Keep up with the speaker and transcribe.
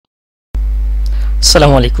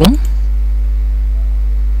Assalamu alaikum.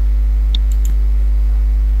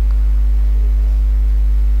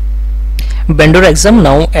 Vendor exam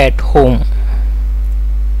now at home.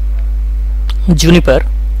 Juniper,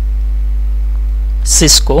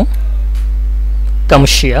 Cisco,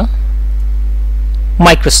 Kamshia,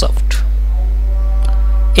 Microsoft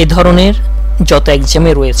এই ধরনের যত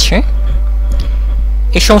এক্সামে রয়েছে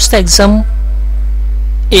এই সমস্ত এক্সাম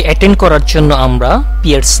অ্যাটেন্ড করার জন্য আমরা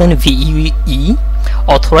পিয়ারসন ভিইই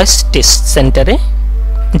অথরাইজড টেস্ট সেন্টারে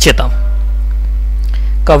যেতাম।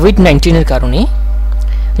 কোভিড-19 এর কারণে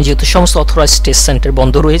যেহেতু সমস্ত অথরাইজড টেস্ট সেন্টার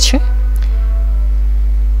বন্ধ রয়েছে,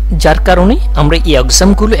 যার কারণে আমরা এই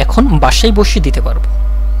এক্সামগুলো এখন বাসায় বসে দিতে পারবো।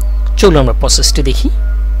 চলো আমরা প্রসেসটি দেখি।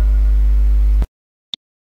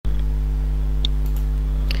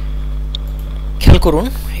 খেয়াল করুন,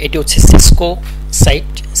 এটি হচ্ছে Cisco site,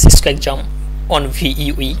 Cisco exam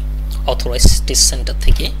Onvue authorised test centre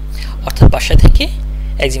থেকে, অর্থাৎ বাসা থেকে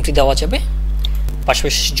এক্সামটি দেওয়া যাবে।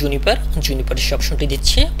 পাশাপাশি জুনিপার সে অপশনটি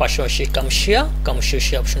দিচ্ছে, পাশাপাশি কামশিয়া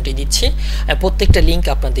সে অপশনটি দিচ্ছে। প্রত্যেকটা লিঙ্ক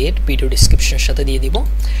আপনাদের ভিডিও ডিসক্রিপশনের সাথে দিয়ে দিব,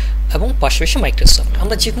 এবং পাশাপাশি মাইক্রোসফট।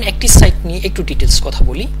 আমরা যে কোনো একটি সাইট নিয়ে একটু ডিটেলস কথা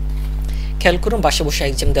বলি। খেয়াল করুন, বাসায় বসে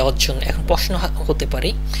এক্সাম দেওয়ার জন্য এখন প্রশ্ন হতে পারে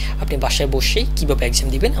আপনি বাসায় বসে কিভাবে এক্সাম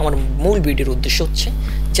দিবেন। আমার মূল ভিডিওর উদ্দেশ্য হচ্ছে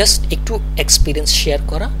জাস্ট একটু এক্সপিরিয়েন্স শেয়ার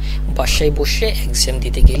করা। বাসায় বসে এক্সাম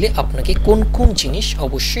দিতে গেলে আপনাকে কোন কোন জিনিস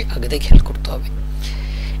অবশ্যই আগে থেকে খেয়াল করতে হবে।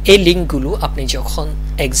 এই লিঙ্কগুলো আপনি যখন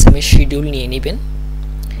এক্সামের শিডিউল নিয়ে নেবেন,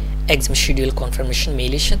 এক্সাম শিডিউল কনফার্মেশন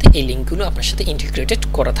মেইলের সাথে এই লিঙ্কগুলো আপনার সাথে ইন্টিগ্রেটেড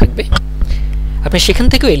করা থাকবে। আপনি সেখান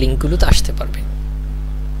থেকেও এই লিঙ্কগুলোতে আসতে পারবেন।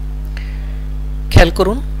 খেয়াল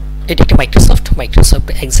করুন, এটি একটি মাইক্রোসফট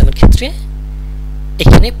এক্সামের ক্ষেত্রে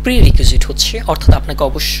এখানে প্রি রিকুইজিট হচ্ছে, অর্থাৎ আপনাকে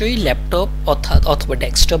অবশ্যই ল্যাপটপ অথবা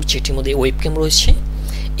ডেস্কটপ যেটির মধ্যে ওয়েবক্যাম রয়েছে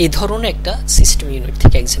এই ধরনের একটা সিস্টেম ইউনিট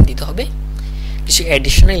থেকে এক্সাম দিতে হবে। কিছু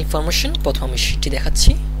অ্যাডিশনাল ইনফরমেশন প্রথম আমি সেটি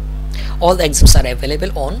দেখাচ্ছি। All exams R available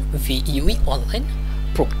on ভিইই online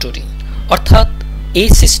প্রক্টরিং, অর্থাৎ এই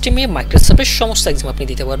সিস্টেমে মাইক্রোসফটের সমস্ত এক্সাম আপনি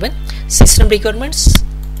দিতে পারবেন। সিস্টেম রিকোয়ারমেন্টস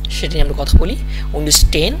সেটি নিয়ে আমরা কথা বলি। উইন্ডোজ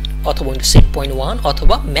 10 অথবা উইন্ডোজ 8.1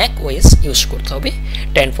 অথবা ম্যাক ওএস ইউজ করতে হবে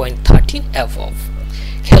 10.13 অ্যাবভ।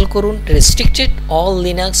 খেয়াল করুন, restricted all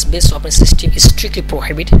Linux based operating system strictly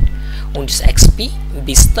prohibited. Windows XP,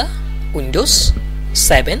 vista, Windows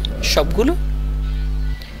 7 সবগুলো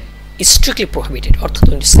স্ট্রিক্টলি প্রোহিবিটেড, অর্থাৎ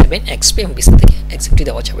উইন্ডোজ 7, এক্সপি এবং ভিস্তা থেকে এক্সামটি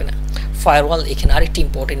দেওয়া যাবে না। ফায়ারওয়াল এখানে আরেকটি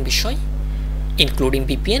ইম্পর্টেন্ট বিষয়, ইনক্লুডিং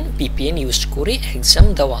ভিপিএন ইউজ করে এক্সাম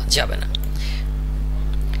দেওয়া যাবে না।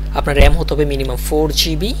 আপনার র্যাম হতে হবে মিনিমাম 4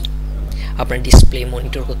 GB, আপনার ডিসপ্লে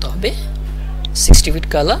মনিটর হতে হবে 60 ফিট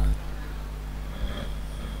কালার,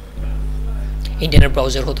 ইন্টারনেট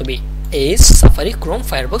ব্রাউজার হতে হবে এজ, সাফারি, ক্রোম,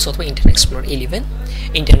 ফায়ারবক্স অথবা internet explorer 11,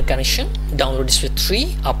 internet connection, download speed 3,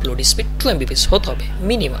 upload speed 2 MBps হতে হবে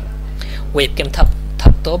মিনিমাম। ওয়েবক্যাম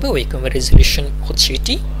থাকতে হবে, ওয়েবক্যামের রেজলিউশন হচ্ছে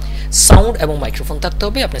এটি। সাউন্ড এবং মাইক্রোফোন থাকতে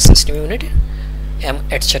হবে আপনার সিস্টেম ইউনিটের,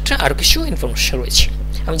 এটসেট্রা আরও কিছু ইনফরমেশন রয়েছে।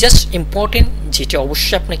 আমি জাস্ট ইম্পর্টেন্ট যেটা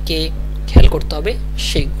অবশ্যই আপনাকে খেয়াল করতে হবে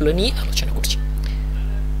সেইগুলো নিয়ে আলোচনা করছি।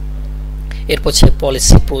 এরপর হচ্ছে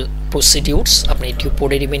পলিসি প্রসিডিউরস, আপনি এটিও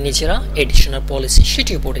পড়ে নেবেন নিজেরা। এডিশনাল পলিসি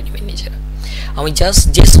সেটিও পড়ে নেবেন নিজেরা। আমি জাস্ট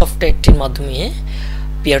যে সফটওয়্যারটির মাধ্যমে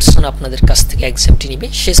পিয়ারসন আপনাদের কাছ থেকে এক্সামটি নেবে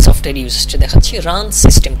সেই সফটওয়্যার ইউজেসটা দেখাচ্ছি। রান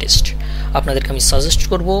সিস্টেম টেস্ট আপনাদেরকে আমি সাজেস্ট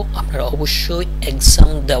করব আপনারা অবশ্যই এক্সাম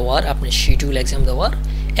দেওয়ার, আপনার শিডিউল এক্সাম দেওয়ার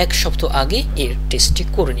 1 সপ্তাহ আগে এর টেস্টটি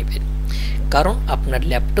করে নেবেন। কারণ আপনার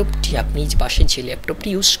ল্যাপটপটি, আপনি বাসায় যে ল্যাপটপটি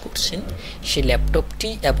ইউজ করছেন সেই ল্যাপটপটি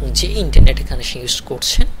এবং যে ইন্টারনেট কানেকশন ইউজ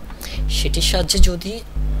করছেন সেটির সাহায্যে যদি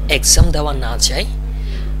এক্সাম দেওয়া না যায়,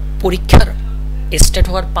 পরীক্ষার স্টার্ট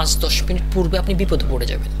হওয়ার 5-10 মিনিট পূর্বে আপনি বিপদে পড়ে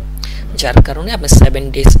যাবেন। যার কারণে আপনি 7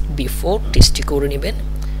 ডেজ বিফোর টেস্টটি করে নেবেন।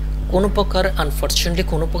 কোনো প্রকার আনফর্চুনেটলি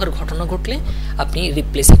কোনো প্রকার ঘটনা ঘটলে আপনি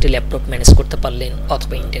রিপ্লেস একটি ল্যাপটপ ম্যানেজ করতে পারলেন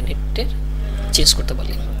অথবা ইন্টারনেটের চেঞ্জ করতে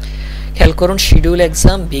পারলেন। খেয়াল করুন, schedule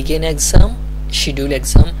exam, begin exam, schedule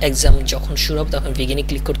exam যখন শুরু হবে তখন বিগিনে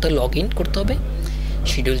ক্লিক করতে হবে, লগ ইন করতে হবে।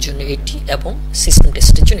 শিডিউল জন্য এটি এবং সিস্টেম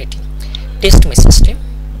টেস্টের জন্য এটি। টেস্ট মাই সিস্টেম,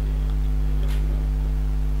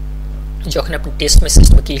 যখন আপনি টেস্ট মাই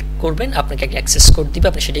সিস্টেমে ক্লিক করবেন আপনাকে একটা অ্যাক্সেস কোড দিবে,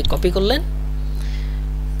 আপনি সেটাই কপি করলেন,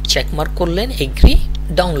 চেকমার্ক করলেন, এগ্রি,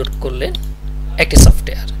 ডাউনলোড করলেন একটি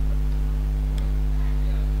সফটওয়্যার।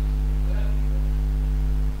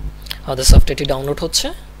 আমাদের সফটওয়্যারটি ডাউনলোড হচ্ছে।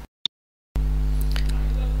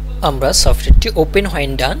 আমরা সফটওয়্যারটি ওপেন হয়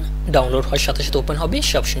ডান, ডাউনলোড হওয়ার সাথে সাথে ওপেন হবে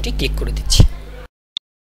সেই অপশনটি ক্লিক করে দিচ্ছি।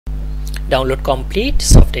 ডাউনলোড কমপ্লিট,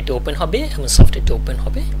 সফটওয়্যারটি ওপেন হবে এবং সফটওয়্যারটি ওপেন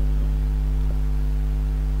হবে।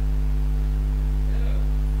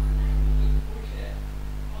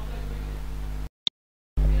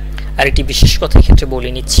 আরেকটি বিশেষ কথা ক্ষেত্রে বলে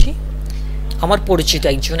নিচ্ছি, আমার পরিচিত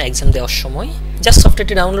একজন এক্সাম দেওয়ার সময় জাস্ট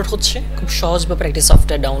সফটওয়্যারটি ডাউনলোড হচ্ছে, খুব সহজ ব্যাপার, একটি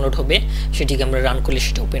সফটওয়্যার ডাউনলোড হবে, সেটিকে আমরা রান করলে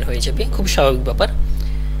সেটা ওপেন হয়ে যাবে, খুব স্বাভাবিক ব্যাপার।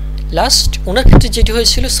 লাস্ট ওনার ক্ষেত্রে যেটি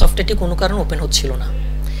হয়েছিল, সফটওয়্যারটি কোনো কারণে ওপেন হচ্ছিল না।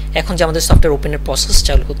 এখন যে আমাদের সফটওয়্যার ওপেনের প্রসেস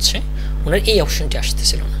চালু হচ্ছে, ওনার এই অপশনটি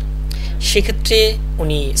আসতেছিল না। সেক্ষেত্রে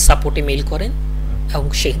উনি সাপোর্টে মেইল করেন এবং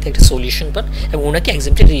সেখান থেকে একটা সলিউশন পান এবং ওনাকে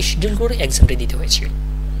এক্সামটি রিশিডিউল করে এক্সামটি দিতে হয়েছিল।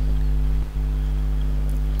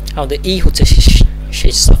 আমাদের এই হচ্ছে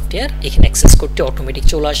সেই সফটওয়্যার। এখানে অ্যাক্সেস কোডটি অটোমেটিক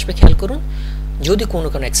চলে আসবে, খেয়াল করুন। যদি কোনো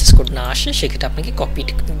অ্যাক্সেস কোড না আসে, সেক্ষেত্রে আপনাকে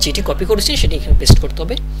যেটি কপি করেছেন সেটি এখানে পেস্ট করতে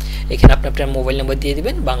হবে। এখানে আপনি আপনার মোবাইল নাম্বার দিয়ে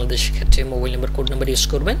দিবেন, বাংলাদেশের ক্ষেত্রে mobile number code number use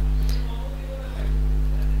করবেন।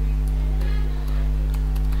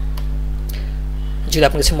 যদি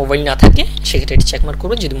আপনার কাছে মোবাইল না থাকে, সেক্ষেত্রে এটি চেকমার্ক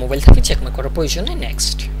করবেন, যদি মোবাইল থাকে চেকমার্ক করার প্রয়োজন নেই।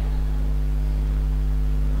 নেক্সট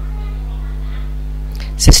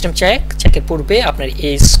সিস্টেম চেকের পূর্বে আপনার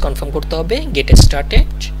এজ কনফার্ম করতে হবে। গেট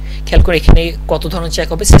স্টার্টেড, খেয়াল করে এখানে কত ধরনের চেক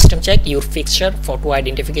হবে। System check, your fixture, photo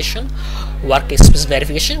identification, work space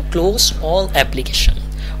verification, close all application.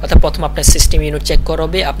 অর্থাৎ প্রথম আপনার সিস্টেম ইউনিট চেক করা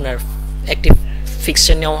হবে, আপনার একটি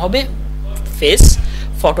ফিক্সচার নেওয়া হবে, face,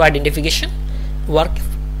 photo identification, work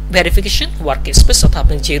verification, work space, অর্থাৎ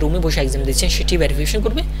আপনি যে রুমে বসে এক্সাম দিচ্ছেন সেটি ভেরিফিকেশন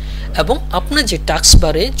করবে, এবং আপনার যে টাস্ক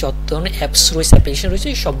বারে যত ধরনের অ্যাপস রয়েছে, অ্যাপ্লিকেশন রয়েছে,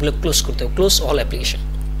 সবগুলো ক্লোজ করতে হবে, close all application.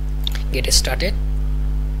 Get started.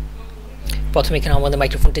 প্রথমে এখানে আমাদের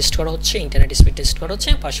মাইক্রোফোন টেস্ট করা হচ্ছে, ইন্টারনেট স্পিড টেস্ট করা হচ্ছে,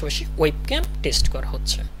 পাশাপাশি ওয়েবক্যাম টেস্ট করা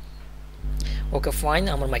হচ্ছে। ওকে ফাইন,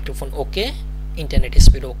 আমার মাইক্রোফোন ওকে, ইন্টারনেট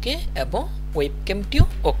স্পিড ওকে এবং ওয়েবক্যামটিও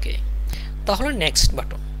ওকে। তাহলে নেক্সট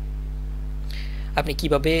বাটন। আপনি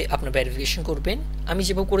কিভাবে আপনার ভেরিফিকেশন করবেন? আমি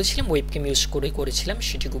যেভাবে করেছিলাম ওয়েবক্যাম ইউজ করে করেছিলাম,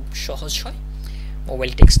 সেটি খুব সহজ হয়,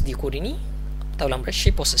 মোবাইল টেক্সট দিয়ে করিনি। তাহলে আমরা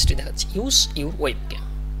সেই প্রসেসটি দেখাচ্ছি। Use your webcam.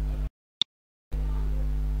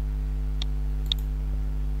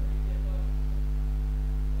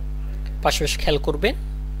 পাশাপাশি খেয়াল করবেন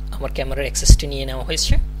আমার ক্যামেরার অ্যাক্সেসটি নিয়ে নেওয়া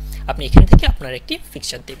হয়েছে। আপনি এখান থেকে আপনার একটি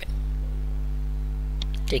পিকচার দেবেন,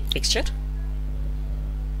 টেক পিকচার।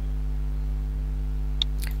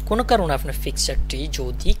 কোনো কারণে আপনার পিকচারটি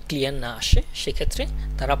যদি ক্লিয়ার না আসে, সেক্ষেত্রে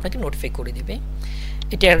তারা আপনাকে নোটিফাই করে দেবে।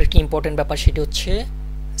 এটা একটি ইম্পর্টেন্ট ব্যাপার, সেটি হচ্ছে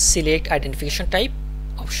সিলেক্ট আইডেন্টিফিকেশন টাইপ,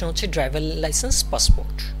 অপশন হচ্ছে ড্রাইভার লাইসেন্স,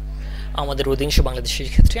 পাসপোর্ট। আমাদের অধিকাংশ বাংলাদেশের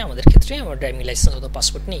ক্ষেত্রে, আমার ড্রাইভিং লাইসেন্স অথবা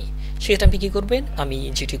পাসপোর্ট নেই। সেক্ষেত্রে আপনি কী করবেন? আমি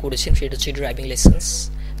যেটি করেছিলাম সেটা হচ্ছে ড্রাইভিং লাইসেন্স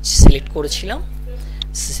সিলেক্ট করেছিলাম,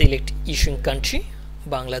 select issuing country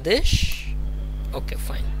Bangladesh. Okay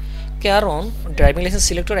fine. কারণ ড্রাইভিং লাইসেন্স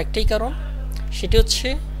সিলেক্ট করার একটাই কারণ, সেটি হচ্ছে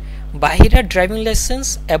বাহিরা ড্রাইভিং লাইসেন্স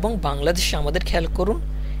এবং বাংলাদেশে আমাদের খেয়াল করুন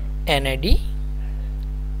এনআইডি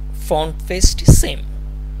ফ্রন্ট পেজটি সেম।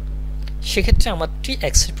 সেক্ষেত্রে আমারটি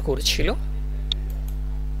অ্যাকসেপ্ট করেছিল।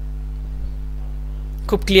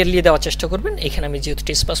 খুব ক্লিয়ারলি দেওয়ার চেষ্টা করবেন। এখানে আমি যেহেতু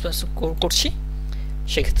টেস্ট পাস করছি,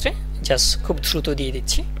 সেক্ষেত্রে জাস্ট খুব দ্রুত দিয়ে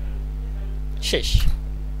দিচ্ছি, শেষ।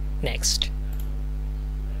 Next,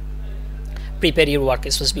 prepare your work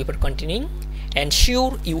space before continuing,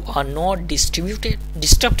 ensure you are not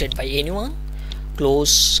disrupted by anyone,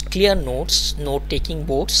 close clear notes, note taking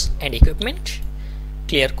boards and equipment।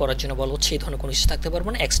 Clear করার জন্য বলা হচ্ছে এই ধরনের কোনো কিছু থাকতে পারবে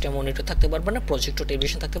না, এক্সট্রা মনিটর থাকতে পারবে না, প্রজেক্টর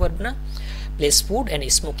টেলিভিশন থাকতে পারবে না, place food and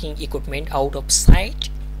smoking equipment out of sight,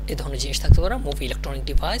 এই ধরনের জিনিস থাকতে পারে, move electronic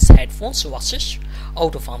device, headphones, watches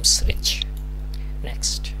out of arms range.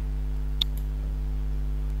 Next,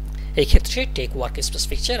 এই ক্ষেত্রে টেক ওয়ার্ক স্পেস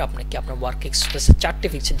পিকচার, আপনাকে আপনার ওয়ার্ক স্পেসে 4টে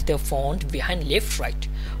পিকচার দিতে হবে, ফ্রন্ট, বিহাইন্ড, লেফট, রাইট।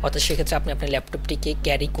 অর্থাৎ সেক্ষেত্রে আপনি আপনার ল্যাপটপটিকে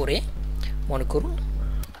ক্যারি করে, মনে করুন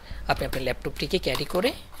আপনি আপনার ল্যাপটপটিকে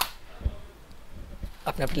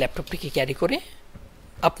ক্যারি করে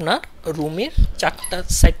আপনার রুমের 4টা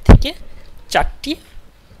সাইড থেকে 4টি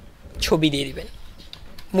ছবি দিয়ে দিবেন,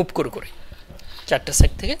 মুভ করে 4টা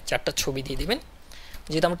সাইড থেকে 4টা ছবি দিয়ে দিবেন।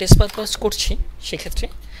 যেহেতু আমরা টেস্ট পাস করছি, সেক্ষেত্রে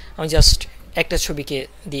আমি জাস্ট একটা ছবিকে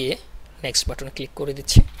দিয়ে নেক্সট বাটনে ক্লিক করে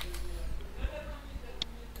দিচ্ছি।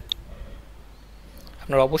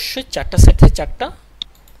 আপনারা অবশ্যই 4টা সাইড থেকে 4টা,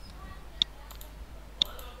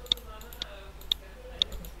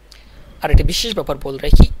 আর একটা বিশেষ ব্যাপার বলে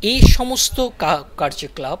রাখি, এই সমস্ত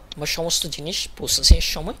কার্যকলাপ বা সমস্ত জিনিস প্রসেসিংয়ের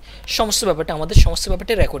সময় সমস্ত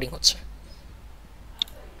ব্যাপারটা রেকর্ডিং হচ্ছে।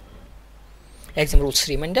 এক্সাম রুলস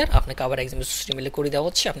রিমাইন্ডার, আপনাকে আবার এক্সাম রুলস রিমাইন্ডার করে দেওয়া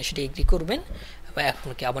হচ্ছে, আপনি সেটা এগ্রি করবেন বা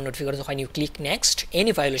আপনাকে আবার নোটিফাই করা হয়, you click next,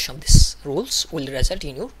 any violation of this rules will result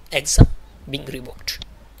in your exam being revoked.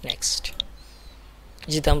 Next,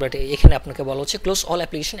 যেটা আমরা এখানে আপনাকে বলা হচ্ছে close all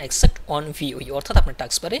application except Onvue, অর্থাৎ আপনার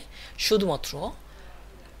টাস্ক বারে শুধুমাত্র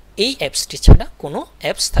এই অ্যাপসটি ছাড়া কোনো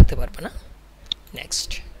অ্যাপস থাকতে পারবে না। নেক্সট,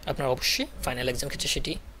 আপনারা অবশ্যই ফাইনাল এক্সাম ক্ষেত্রে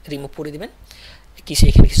সেটি রিমুভ করে দেবেন।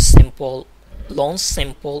 এখানে কিছু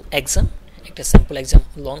স্যাম্পল এক্সাম, একটা স্যাম্পল এক্সাম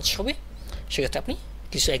লঞ্চ হবে, সেক্ষেত্রে আপনি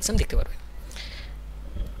কিছু এক্সাম দেখতে পারবেন।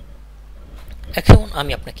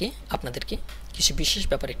 আমি আপনাদেরকে কিছু বিশেষ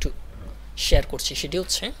ব্যাপার একটু শেয়ার করছি। সেটি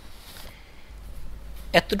হচ্ছে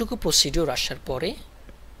এতটুকু প্রসিডিওর আসার পরে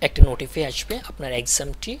একটা নোটিফাই আসবে আপনার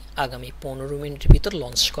এক্সামটি আগামী 15 মিনিটের ভিতর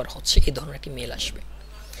লঞ্চ করা হচ্ছে, এই ধরনের একটি মেল আসবে।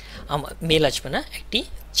 মেল আসবে না, একটি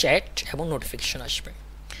চ্যাট এবং নোটিফিকেশন আসবে।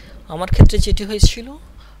 আমার ক্ষেত্রে যেটি হয়েছিল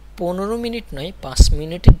 15 মিনিট নয় 5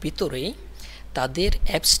 মিনিটের ভিতরেই তাদের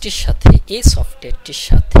অ্যাপসটির সাথে এই সফটওয়্যারটির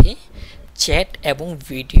সাথে চ্যাট এবং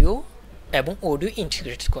ভিডিও এবং অডিও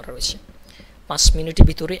ইন্টিগ্রেট করা রয়েছে। 5 মিনিটের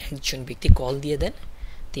ভিতরে একজন ব্যক্তি কল দিয়ে দেন।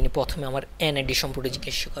 তিনি প্রথমে আমার এনআইডি সম্পর্কে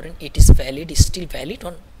জিজ্ঞেস করেন, it is valid, still valid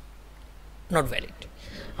or not valid.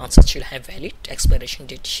 Answer ছিল হ্যাঁ ভ্যালিড, এক্সপায়ারেশন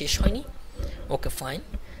ডেট শেষ হয়নি। Okay fine.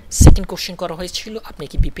 সেকেন্ড কোশ্চেন করা হয়েছিল, আপনি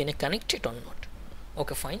কি ভিপিএনে connected or not?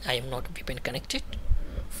 Okay fine, I am not VPN connected.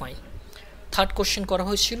 Fine. Third question করা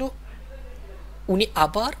হয়েছিল, উনি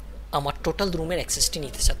আবার আমার টোটাল রুমের অ্যাক্সেসটি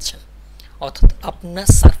নিতে চাচ্ছেন, অর্থাৎ আপনার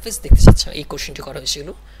সার্ফেস দেখতে চাচ্ছেন। এই কোশ্চেনটি করা হয়েছিল,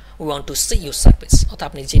 we want to see your surface, অর্থাৎ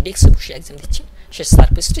আপনি যে ডেস্কে বসে এক্সাম দিচ্ছেন সেই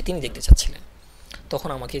সার্ফেসটি তিনি দেখতে চাচ্ছিলেন। তখন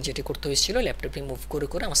আমাকে যেটি করতে হয়েছিল, ল্যাপটপটি মুভ করে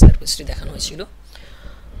করে আমার সার্ফেসটি দেখানো হয়েছিল।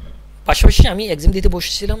 পাশাপাশি আমি এক্সাম দিতে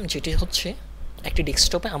বসেছিলাম, যেটি হচ্ছে একটি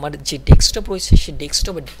ডেস্কটপে, আমার যে ডেস্কটপ রয়েছে সেই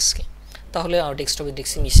ডেস্কটপের ডেস্কে। তাহলে আমার ডেস্কটপের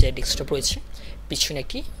ডেস্কের নিচে ডেস্কটপ রয়েছে, পিছনে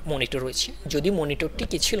একটি মনিটর রয়েছে। যদি মনিটরটি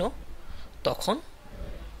কি ছিল তখন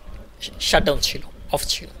শাটডাউন ছিল, অফ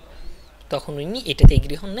ছিল, তখন উনি এটাতে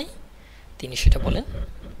এগ্রি হন নাই, তিনি সেটা বলেন।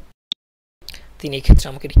 তিনি এক্ষেত্রে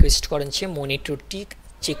আমাকে রিকোয়েস্ট করেন যে মনিটরটি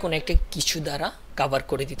যে কোনো একটা কিছু দ্বারা কাভার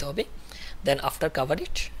করে দিতে হবে। দেন আফটার কাভার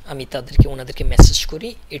ইট আমি ওনাদেরকে মেসেজ করি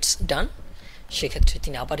ইটস ডান। সেক্ষেত্রে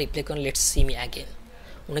তিনি আবার রিপ্লাই করেন, লেটস সি মি অ্যাগেন।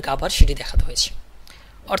 ওনাকে আবার সেটি দেখাতে হয়েছে।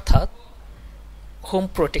 অর্থাৎ হোম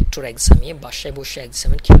প্রোটেক্টর এক্সামে, বাসায় বসে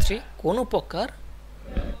এক্সামের ক্ষেত্রে কোনো প্রকার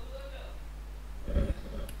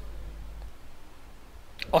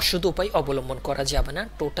অসৎ উপায় অবলম্বন করা যাবে না।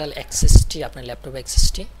 টোটাল অ্যাক্সেসটি, আপনার ল্যাপটপ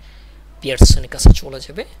অ্যাক্সেসটি পিয়ারসনের কাছে চলে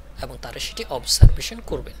যাবে এবং তারা সেটি অবজারভেশন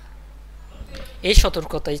করবেন। এই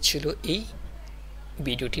সতর্কতাই ছিল এই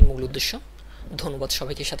ভিডিওটির মূল উদ্দেশ্য। ধন্যবাদ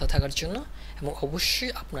সবাইকে সাথে থাকার জন্য, এবং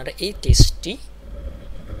অবশ্যই আপনারা এই টেস্টটি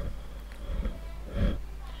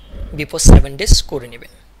বিফোর 7 ডেজ করে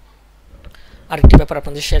নেবেন। আরেকটি ব্যাপার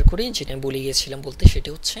আপনাদের শেয়ার করি, যেটা আমি বলে গিয়েছিলাম বলতে, সেটি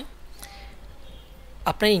হচ্ছে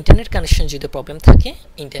আপনার ইন্টারনেট কানেকশন যদি প্রবলেম থাকে,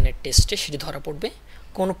 ইন্টারনেট টেস্টে সেটি ধরা পড়বে।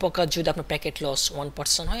 কোনো প্রকার যদি আপনার প্যাকেট লস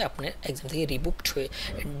 1% হয়, আপনার এক্সাম থেকে রিবুকড হয়ে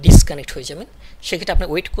ডিসকানেক্ট হয়ে যাবেন। সেক্ষেত্রে আপনি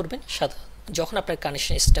ওয়েট করবেন, যখন আপনার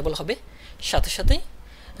কানেকশন স্টেবল হবে সাথে সাথে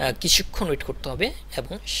কিছুক্ষণ ওয়েট করতে হবে,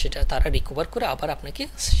 এবং সেটা তারা রিকভার করে আবার আপনাকে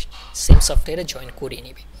সেম সফটওয়্যারে জয়েন করিয়ে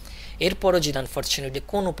নেবে। এরপরও যদি আনফর্চুনেটলি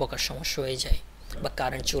কোনো প্রকার সমস্যা হয়ে যায় বা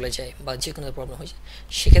কারেন্ট চলে যায় বা যে কোনো প্রবলেম হয়ে যায়,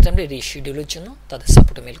 সেক্ষেত্রে আমরা রিশিডিউলের জন্য তাদের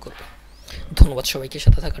সাপোর্টে মেল করব। ধন্যবাদ সবাইকে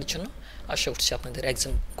সাথে থাকার জন্য। আশা করছি আপনাদের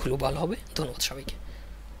এক্সামগুলো ভালো হবে। ধন্যবাদ সবাইকে।